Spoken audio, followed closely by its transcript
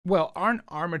Well, aren't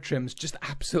armor trims just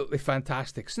absolutely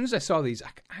fantastic? As soon as I saw these, I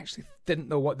actually didn't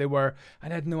know what they were,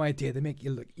 and I had no idea. They make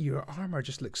you look, your armor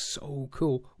just looks so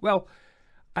cool. Well,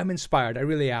 I'm inspired, I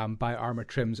really am, by armor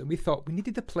trims, and we thought we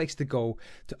needed a place to go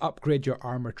to upgrade your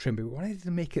armor trim, but we wanted to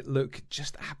make it look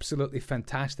just absolutely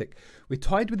fantastic. We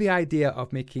toyed with the idea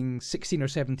of making 16 or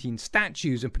 17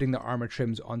 statues and putting the armor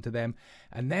trims onto them,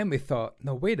 and then we thought,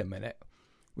 no, wait a minute,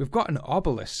 we've got an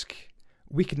obelisk.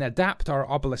 We can adapt our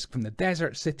obelisk from the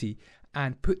desert city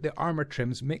and put the armor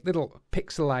trims, make little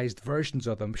pixelized versions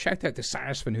of them. Shout out to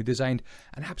Sixerftw, who designed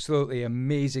an absolutely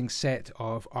amazing set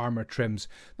of armor trims.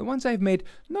 The ones I've made,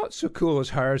 not so cool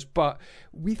as hers, but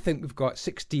we think we've got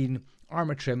 16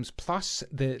 armor trims plus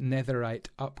the netherite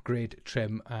upgrade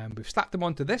trim. We've slapped them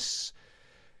onto this.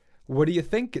 What do you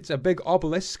think? It's a big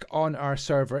obelisk on our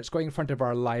server. It's going in front of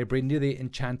our library near the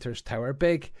Enchanter's Tower.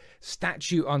 Big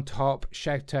statue on top.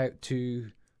 Shout out to...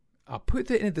 I'll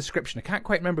put it in the description. I can't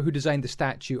quite remember who designed the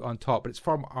statue on top, but it's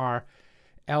from our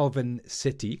elven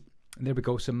city. And there we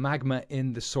go. Some magma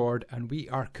in the sword. And we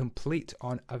are complete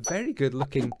on a very good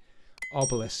looking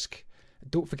obelisk.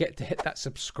 Don't forget to hit that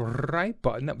subscribe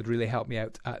button. That would really help me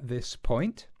out at this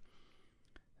point.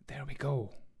 There we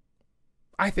go.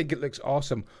 I think it looks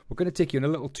awesome. We're going to take you on a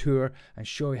little tour and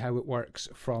show you how it works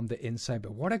from the inside.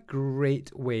 But what a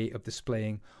great way of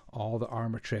displaying all the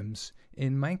armor trims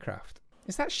in Minecraft.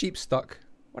 Is that sheep stuck?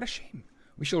 What a shame.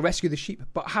 We shall rescue the sheep.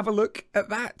 But have a look at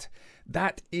that.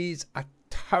 That is a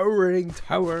towering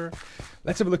tower.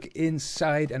 Let's have a look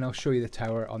inside and I'll show you the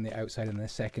tower on the outside in a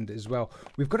second as well.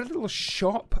 We've got a little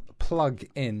shop plug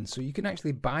in, so you can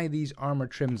actually buy these armor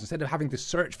trims instead of having to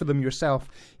search for them yourself.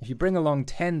 If you bring along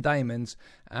 10 diamonds,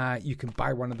 you can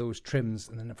buy one of those trims,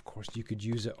 and then of course you could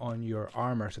use it on your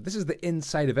armor. So this is the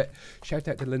inside of it. Shout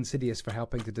out to Andyisyoda for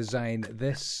helping to design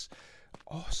this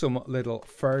awesome little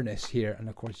furnace here, and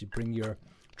of course you bring your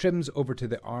trims over to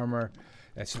the armor.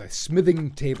 So the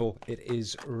smithing table, it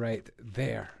is right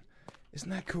there. Isn't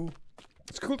that cool?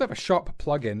 It's cool to have a shop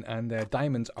plug-in, and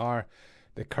diamonds are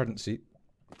the currency.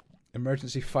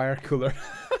 Emergency fire cooler.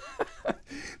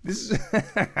 This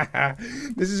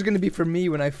is going to be for me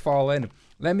when I fall in.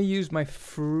 Let me use my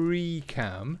free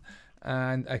cam,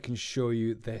 and I can show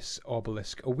you this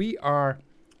obelisk. We are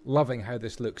loving how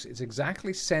this looks. It's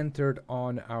exactly centered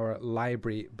on our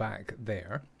library back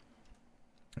there.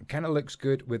 It kind of looks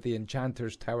good with the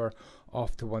Enchanter's Tower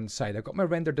off to one side. I've got my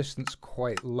render distance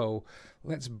quite low.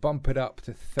 Let's bump it up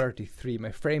to 33.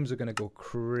 My frames are going to go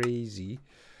crazy.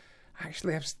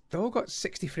 Actually, I've still got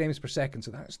 60 frames per second,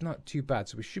 so that's not too bad.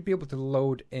 So we should be able to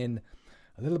load in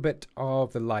a little bit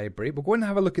of the library. We'll go and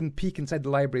have a look and peek inside the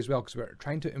library as well, because we're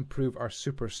trying to improve our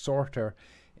super sorter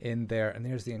in there. And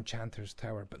there's the Enchanter's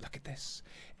Tower. But look at this.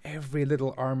 Every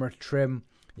little armor trim.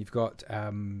 You've got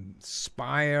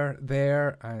Spire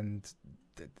there, and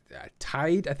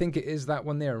Tide, I think it is that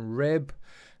one there, Rib.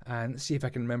 And let's see if I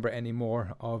can remember any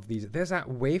more of these. There's that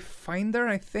Wayfinder,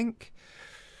 I think.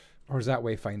 Or is that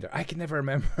Wayfinder? I can never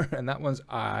remember. And that one's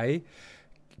Eye.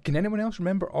 Can anyone else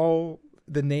remember all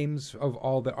the names of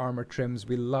all the armor trims?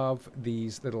 We love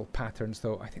these little patterns,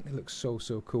 though. I think they look so,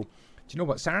 so cool. Do you know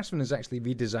what? Sixerftw has actually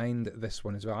redesigned this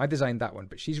one as well. I designed that one,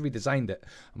 but she's redesigned it.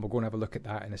 And we'll go and have a look at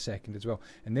that in a second as well.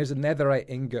 And there's a netherite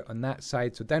ingot on that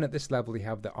side. So down at this level, you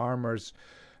have the armors,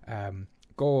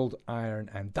 gold, iron,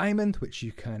 and diamond, which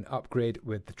you can upgrade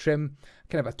with the trim.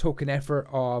 Kind of a token effort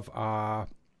of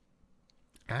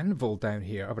anvil down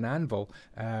here, of an anvil.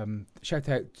 Shout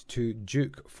out to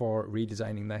Duke for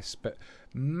redesigning this, but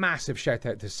massive shout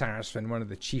out to Sixerftw, one of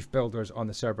the chief builders on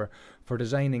the server, for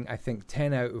designing, I think,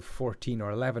 10 out of 14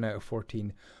 or 11 out of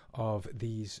 14 of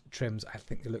these trims. I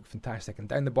think they look fantastic. And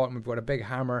down the bottom we've got a big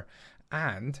hammer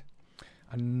and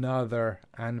another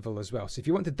anvil as well. So if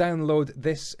you want to download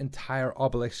this entire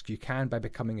obelisk, you can by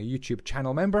becoming a YouTube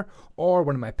channel member or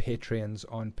one of my Patreons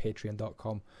on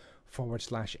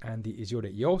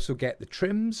patreon.com/Andyisyoda. You also get the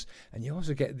trims, and you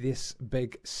also get this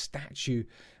big statue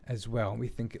as well. We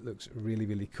think it looks really,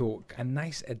 really cool. A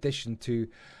nice addition to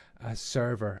a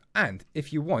server. And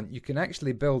if you want, you can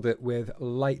actually build it with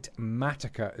light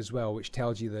matica as well, which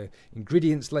tells you the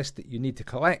ingredients list that you need to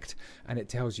collect, and it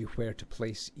tells you where to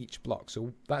place each block.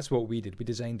 So that's what we did. We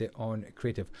designed it on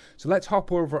creative. So let's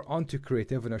hop over onto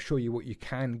creative, and I'll show you what you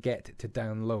can get to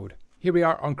download. Here we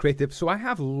are on creative. So I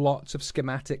have lots of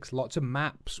schematics, lots of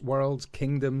maps, worlds,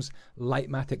 kingdoms,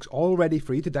 lightmatics, all ready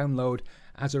for you to download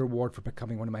as a reward for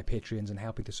becoming one of my Patreons and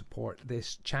helping to support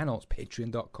this channel. It's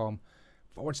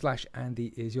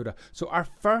patreon.com/Andyisyoda. So our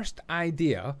first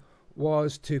idea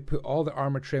was to put all the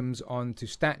armor trims onto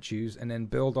statues and then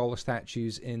build all the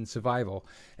statues in survival.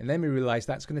 And then we realized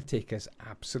that's going to take us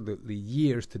absolutely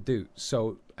years to do.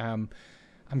 So I'm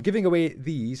giving away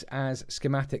these as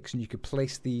schematics, and you could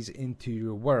place these into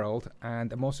your world.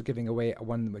 And I'm also giving away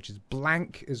one which is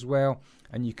blank as well,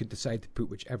 and you could decide to put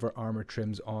whichever armor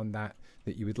trims on that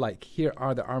you would like. Here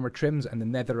are the armor trims and the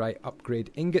netherite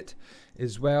upgrade ingot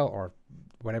as well, or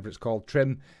whatever it's called,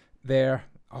 trim there,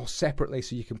 all separately,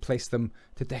 so you can place them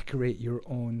to decorate your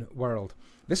own world.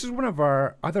 This is one of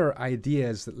our other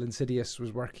ideas that Linsidious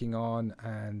was working on,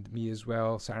 and me as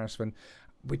well, Sarasvin.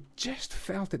 We just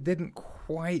felt it didn't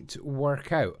quite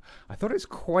work out. I thought it's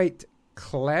quite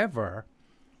clever,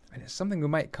 and it's something we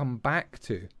might come back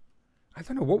to. I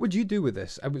don't know, what would you do with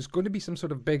this? It was going to be some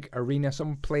sort of big arena,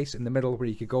 some place in the middle where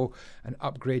you could go and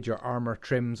upgrade your armor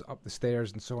trims up the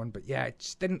stairs and so on. But yeah, it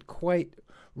just didn't quite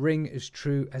ring as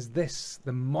true as this,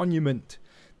 the monument,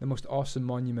 the most awesome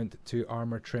monument to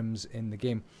armor trims in the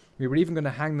game. We were even going to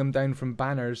hang them down from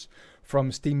banners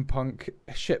from steampunk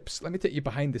ships. Let me take you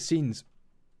behind the scenes.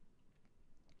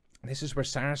 This is where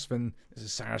Sarasvin, this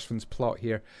is Sarasvin's plot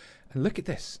here. And look at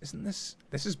this, isn't this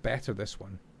is better, this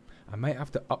one. I might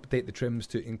have to update the trims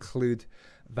to include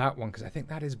that one, because I think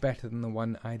that is better than the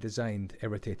one I designed,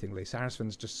 irritatingly.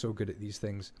 Sarasvin's just so good at these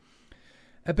things.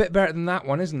 A bit better than that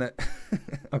one, isn't it?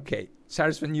 Okay,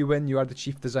 Sarasvin, you win. You are the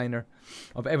chief designer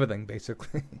of everything,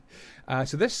 basically.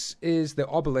 So this is the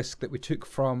obelisk that we took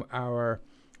from our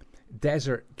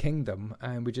desert kingdom,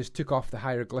 and we just took off the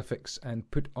hieroglyphics and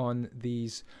put on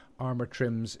these armor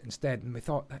trims instead, and we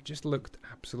thought that just looked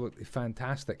absolutely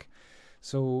fantastic.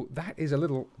 So that is a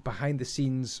little behind the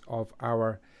scenes of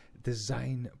our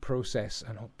design process,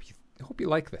 and I hope you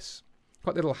like this.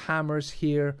 Got little hammers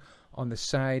here on the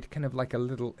side, kind of like a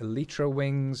little elytra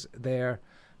wings there,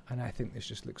 and I think this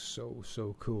just looks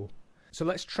so cool. So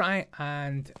let's try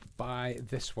and buy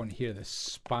this one here, the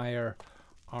Spire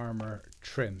armor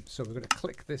trim. So we're going to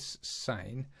click this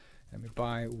sign and we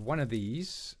buy one of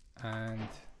these, and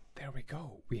there we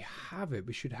go. We have it.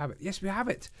 We should have it. Yes, we have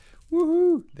it.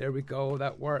 Woohoo! There we go.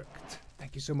 That worked.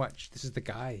 Thank you so much. This is the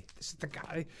guy. This is the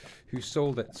guy who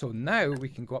sold it. So now we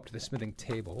can go up to the smithing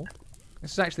table.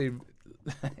 This is actually...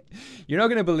 You're not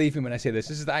going to believe me when I say this.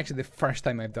 This is actually the first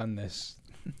time I've done this.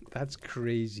 That's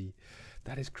crazy.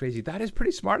 That is crazy. That is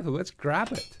pretty smart, though. Let's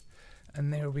grab it.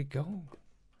 And there we go.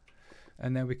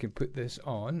 And then we can put this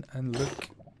on and look.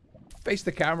 Face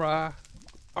the camera.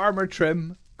 Armor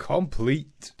trim.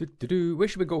 Complete. Where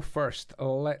should we go first?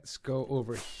 Let's go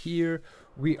over here.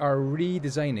 We are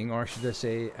redesigning, or should I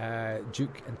say,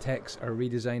 Duke and Tex are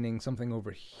redesigning something over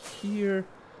here.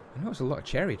 I know it's a lot of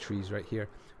cherry trees right here.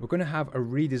 We're going to have a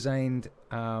redesigned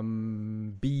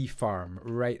bee farm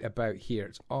right about here.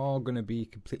 It's all going to be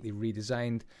completely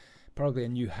redesigned. Probably a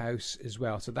new house as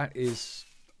well. So that is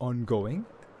ongoing.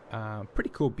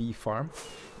 Pretty cool bee farm.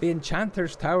 The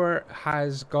Enchanter's Tower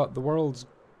has got the world's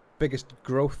biggest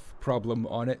growth problem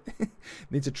on it.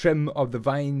 Needs a trim of the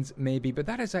vines maybe, but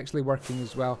that is actually working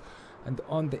as well. And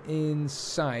on the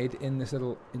inside, in this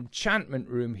little enchantment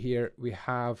room here, we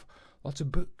have lots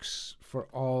of books for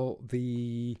all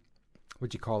the, what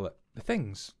do you call it? The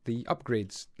things, the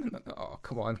upgrades. Oh,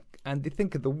 come on. And they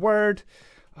think of the word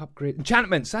upgrade.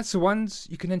 Enchantments, that's the ones.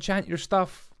 You can enchant your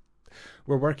stuff.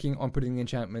 We're working on putting the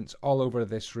enchantments all over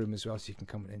this room as well, so you can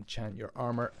come and enchant your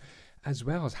armor, as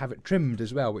well as have it trimmed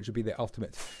as well, which would be the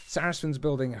ultimate. Sarasvin's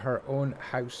building her own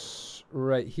house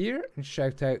right here. And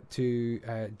shout out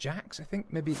to Jax, I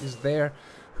think maybe is there,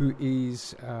 who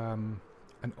is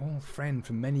an old friend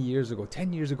from many years ago,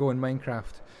 10 years ago in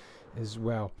Minecraft as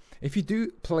well. If you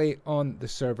do play on the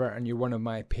server and you're one of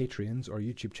my Patreons or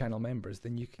YouTube channel members,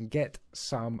 then you can get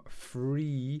some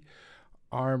free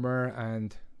armor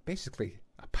and basically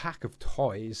a pack of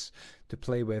toys to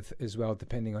play with as well,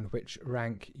 depending on which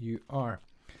rank you are.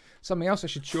 Something else I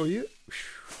should show you.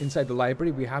 Inside the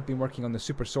library, we have been working on the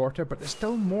super sorter, but there's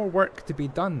still more work to be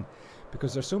done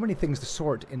because there's so many things to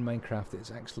sort in Minecraft.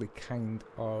 It's actually kind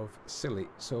of silly.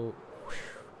 So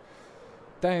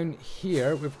down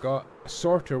here, we've got a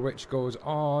sorter which goes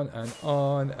on and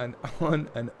on and on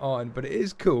and on, but it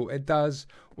is cool. It does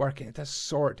work and it does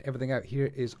sort everything out.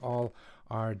 Here is all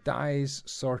our dyes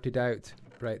sorted out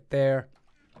right there.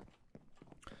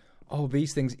 All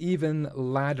these things, even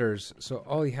ladders. So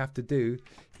all you have to do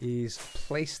is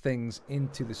place things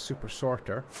into the super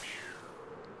sorter.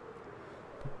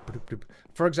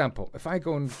 For example, if I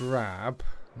go and grab...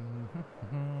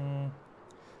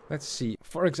 Let's see.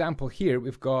 For example, here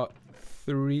we've got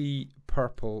 3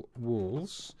 purple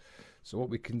wools. So what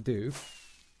we can do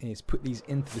is put these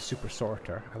into the super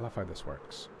sorter. I love how this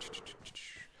works.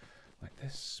 like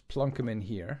this. Plunk them in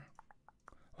here,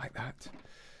 like that.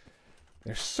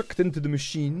 They're sucked into the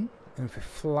machine, and if we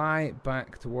fly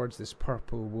back towards this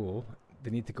purple wool,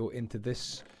 they need to go into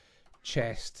this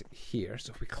chest here.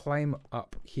 So if we climb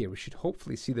up here, we should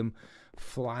hopefully see them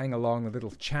flying along the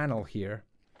little channel here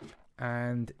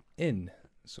and in.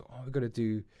 So all we've got to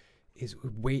do is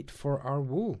wait for our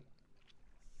wool.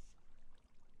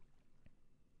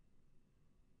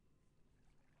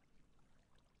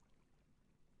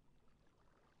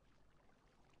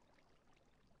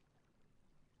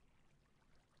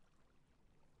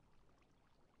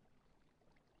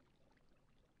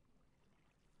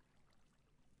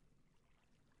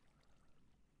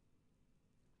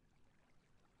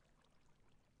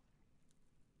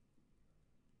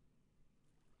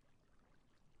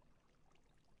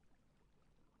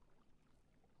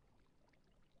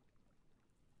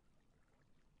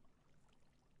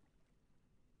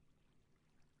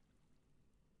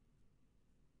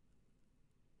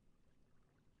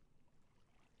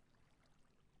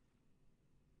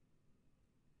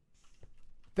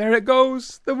 There it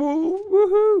goes, the wool,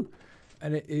 woohoo!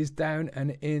 And it is down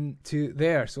and into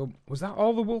there. So was that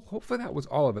all the wool? Hopefully that was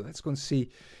all of it. Let's go and see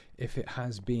if it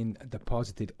has been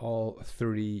deposited, all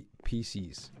 3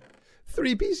 pieces.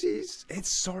 3 pieces! It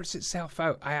sorts itself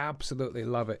out. I absolutely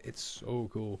love it. It's so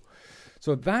cool.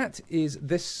 So that is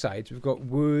this side. We've got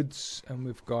woods and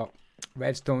we've got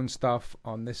redstone stuff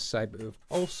on this side, but we've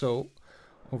also,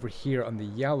 over here on the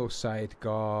yellow side,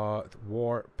 got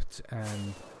warped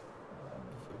and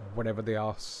whatever the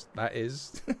else that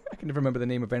is. I can never remember the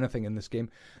name of anything in this game.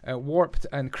 Warped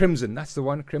and crimson, that's the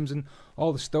one, crimson.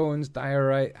 All the stones,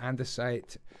 diorite,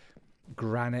 andesite,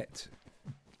 granite,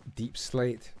 deep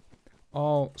slate,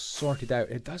 all sorted out.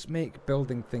 It does make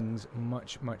building things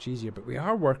much, much easier, but we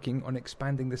are working on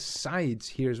expanding the sides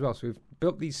here as well. So we've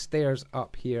built these stairs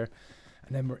up here,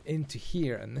 and then we're into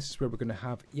here, and this is where we're going to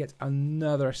have yet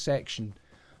another section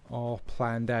all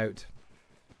planned out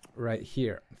right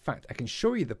here. In fact, I can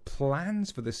show you the plans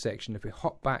for this section if we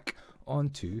hop back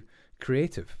onto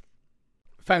creative.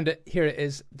 Found it, here it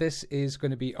is. This is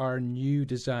going to be our new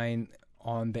design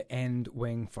on the end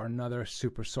wing for another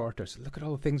super sorter. So look at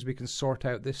all the things we can sort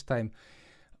out this time.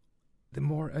 The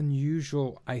more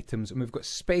unusual items, and we've got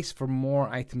space for more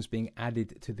items being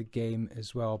added to the game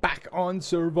as well. Back on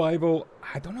survival.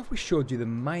 I don't know if we showed you the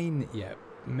mine yet.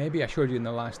 Maybe I showed you in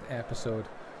the last episode.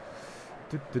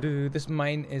 This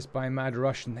mine is by Mad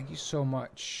Russian. Thank you so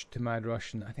much to Mad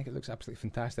Russian. I think it looks absolutely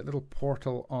fantastic. Little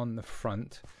portal on the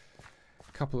front.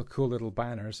 A couple of cool little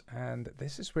banners. And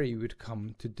this is where you would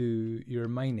come to do your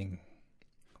mining.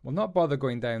 Well, not bother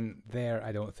going down there,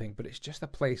 I don't think. But it's just a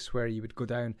place where you would go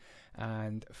down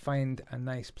and find a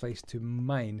nice place to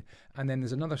mine. And then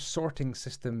there's another sorting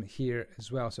system here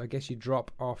as well. So I guess you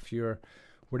drop off your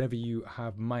whatever you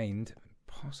have mined,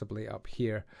 possibly up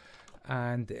here,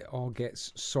 and it all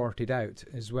gets sorted out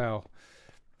as well,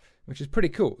 which is pretty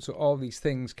cool. So all these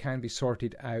things can be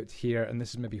sorted out here, and this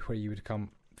is maybe where you would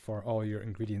come for all your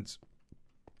ingredients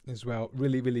as well.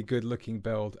 Really, really good looking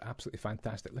build. Absolutely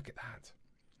fantastic. Look at that.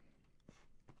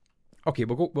 Okay,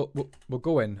 we'll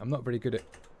go in. I'm not very good at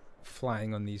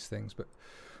flying on these things, but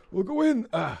we'll go in.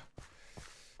 Oh,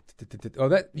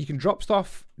 that you can drop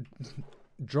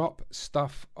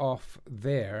stuff off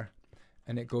there,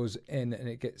 and it goes in and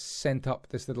it gets sent up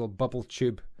this little bubble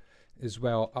tube as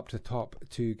well up to top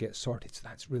to get sorted. So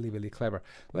that's really, really clever.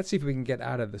 Let's see if we can get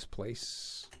out of this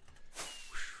place.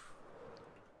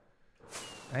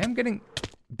 I am getting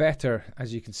better,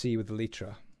 as you can see, with the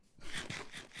Elytra.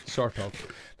 Sort of.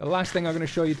 The last thing I'm going to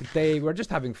show you today, we're just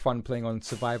having fun playing on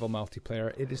survival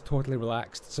multiplayer. It is totally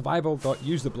relaxed.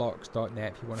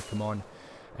 Survival.usetheblocks.net if you want to come on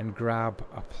and grab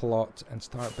a plot and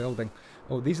start building.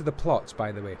 Oh, these are the plots,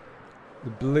 by the way. The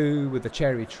blue with the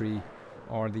cherry tree,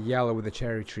 or the yellow with the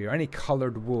cherry tree, or any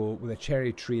coloured wool with a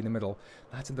cherry tree in the middle.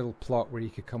 That's a little plot where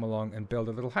you could come along and build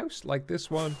a little house like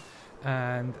this one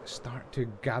and start to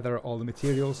gather all the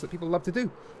materials that people love to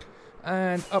do.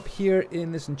 And up here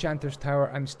in this Enchanter's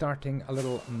Tower, I'm starting a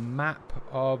little map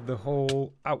of the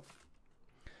whole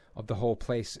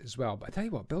place as well. But I tell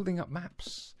you what, building up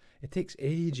maps, it takes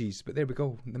ages, but there we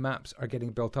go. The maps are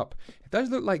getting built up. It does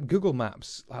look like Google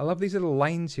Maps. I love these little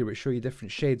lines here which show you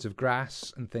different shades of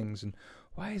grass and things. And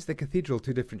why is the cathedral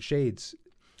 2 different shades?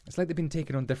 It's like they've been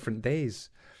taken on different days.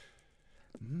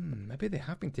 Maybe they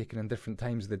have been taken on different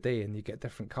times of the day and you get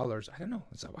different colours. I don't know.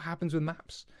 Is that what happens with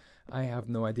maps? I have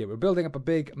no idea. We're building up a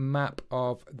big map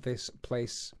of this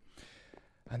place.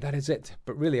 And that is it.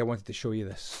 But really, I wanted to show you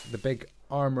this. The big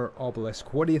armor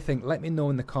obelisk. What do you think? Let me know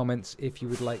in the comments if you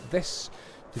would like this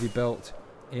to be built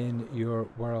in your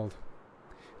world.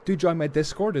 Do join my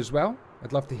Discord as well.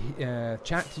 I'd love to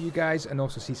chat to you guys and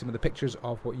also see some of the pictures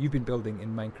of what you've been building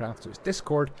in Minecraft. So it's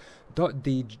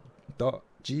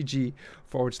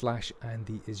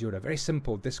discord.gg/Andyisyoda. Very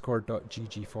simple,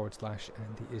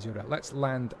 discord.gg/Andyisyoda. Let's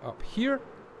land up here.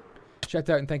 Shout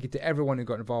out and thank you to everyone who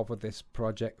got involved with this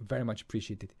project. Very much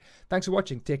appreciated. Thanks for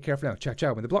watching. Take care for now. Ciao,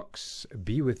 ciao. And the blocks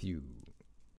be with you.